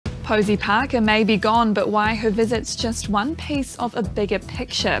Posie Parker may be gone, but why her visit's just one piece of a bigger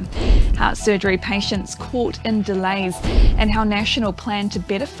picture. Heart surgery patients caught in delays and how National plan to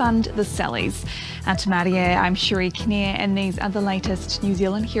better fund the Sallies. Atamaria, I'm Sheree Kinnear and these are the latest New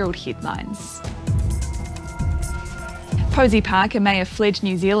Zealand Herald headlines. Posie Parker may have fled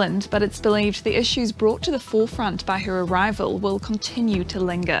New Zealand, but it's believed the issues brought to the forefront by her arrival will continue to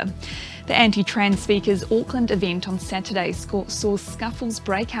linger. The anti-trans speaker's Auckland event on Saturday saw scuffles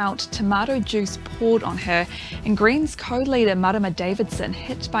break out, tomato juice poured on her, and Greens co-leader Marama Davidson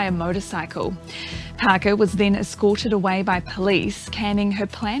hit by a motorcycle. Parker was then escorted away by police, canning her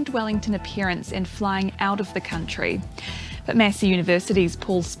planned Wellington appearance and flying out of the country. But Massey University's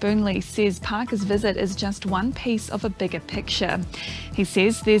Paul Spoonley says Parker's visit is just one piece of a bigger picture. He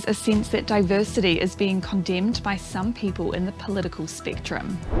says there's a sense that diversity is being condemned by some people in the political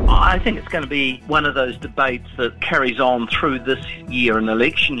spectrum. I think it's going to be one of those debates that carries on through this year, an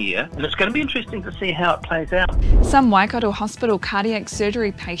election year, and it's going to be interesting to see how it plays out. Some Waikato Hospital cardiac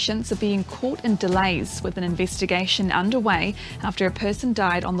surgery patients are being caught in delays, with an investigation underway after a person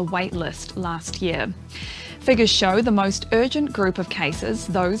died on the wait list last year. Figures show the most urgent group of cases,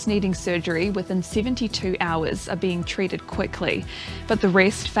 those needing surgery within 72 hours, are being treated quickly, but the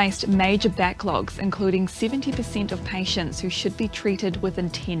rest faced major backlogs, including 70% of patients who should be treated within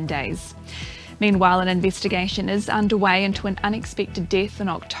 10 days. Meanwhile, an investigation is underway into an unexpected death in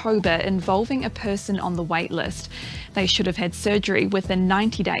October involving a person on the wait list. They should have had surgery within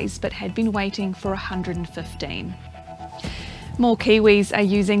 90 days but had been waiting for 115. More Kiwis are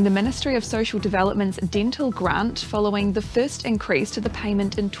using the Ministry of Social Development's dental grant following the first increase to the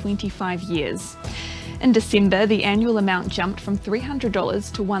payment in 25 years. In December, the annual amount jumped from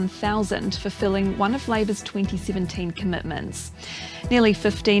 $300 to $1,000, fulfilling one of Labour's 2017 commitments. Nearly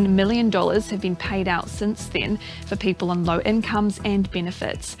 $15 million have been paid out since then for people on low incomes and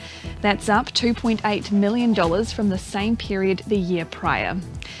benefits. That's up $2.8 million from the same period the year prior.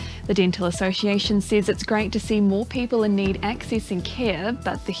 The Dental Association says it's great to see more people in need accessing care,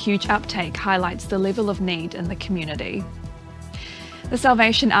 but the huge uptake highlights the level of need in the community. The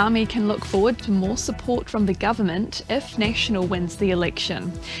Salvation Army can look forward to more support from the government if National wins the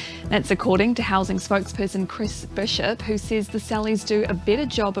election. That's according to housing spokesperson Chris Bishop, who says the Sallies do a better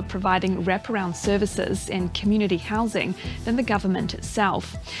job of providing wraparound services and community housing than the government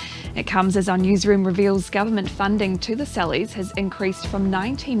itself. It comes as our newsroom reveals government funding to the Sallies has increased from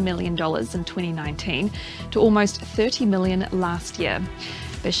 $19 million in 2019 to almost $30 million last year.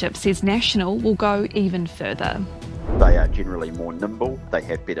 Bishop says National will go even further. They are generally more nimble, they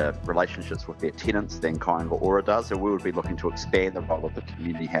have better relationships with their tenants than Kāinga Ora does, so we would be looking to expand the role of the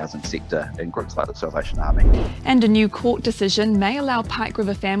community housing sector in groups like the Salvation Army. And a new court decision may allow Pike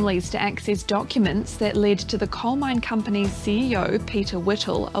River families to access documents that led to the coal mine company's CEO, Peter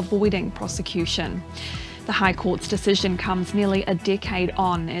Whittle, avoiding prosecution. The High Court's decision comes nearly a decade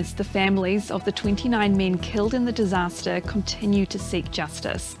on as the families of the 29 men killed in the disaster continue to seek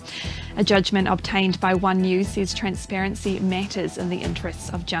justice. A judgment obtained by One News says transparency matters in the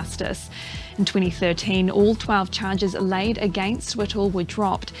interests of justice. In 2013, all 12 charges laid against Whittle were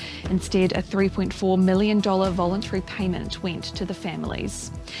dropped. Instead, a $3.4 million voluntary payment went to the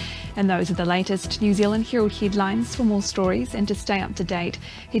families. And those are the latest New Zealand Herald headlines. For more stories and to stay up to date,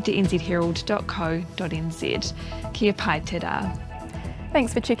 head to nzherald.co.nz. Kia pai te rā.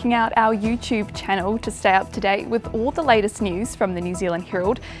 Thanks for checking out our YouTube channel. To stay up to date with all the latest news from the New Zealand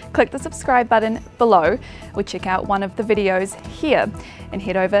Herald, click the subscribe button below or check out one of the videos here and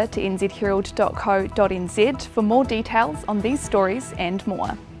head over to nzherald.co.nz for more details on these stories and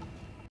more.